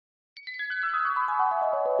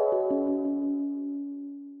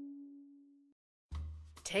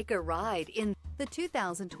Take a ride in the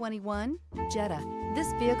 2021 Jetta.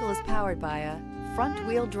 This vehicle is powered by a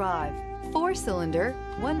front-wheel drive, 4-cylinder,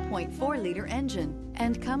 1.4-liter engine,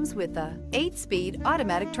 and comes with a 8-speed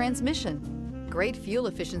automatic transmission. Great fuel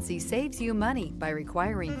efficiency saves you money by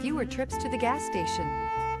requiring fewer trips to the gas station.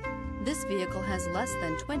 This vehicle has less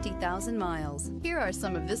than 20,000 miles. Here are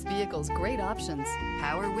some of this vehicle's great options: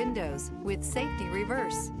 power windows with safety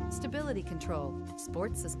reverse, stability control,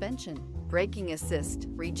 sports suspension, braking assist,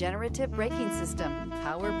 regenerative braking system,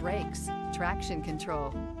 power brakes, traction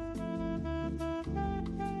control.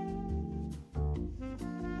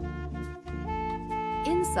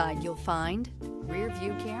 Inside you'll find rear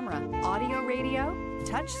view camera, audio radio,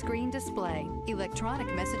 touchscreen display, electronic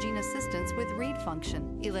messaging assistance with read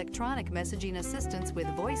function, electronic messaging assistance with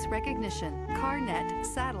voice recognition, CarNet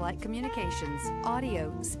satellite communications,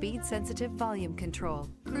 audio speed-sensitive volume control,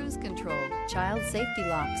 cruise control, child safety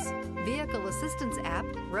locks, vehicle assistance app,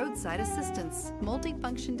 roadside assistance,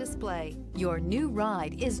 multifunction display. Your new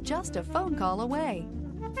ride is just a phone call away.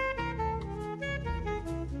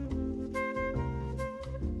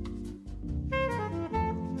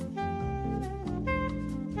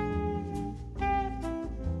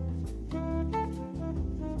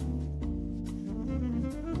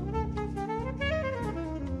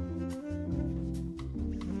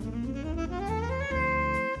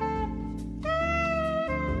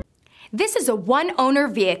 This is a one-owner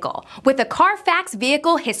vehicle with a Carfax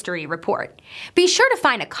Vehicle History Report. Be sure to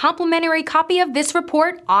find a complimentary copy of this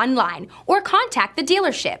report online or contact the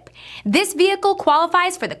dealership. This vehicle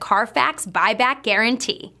qualifies for the Carfax Buyback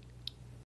Guarantee.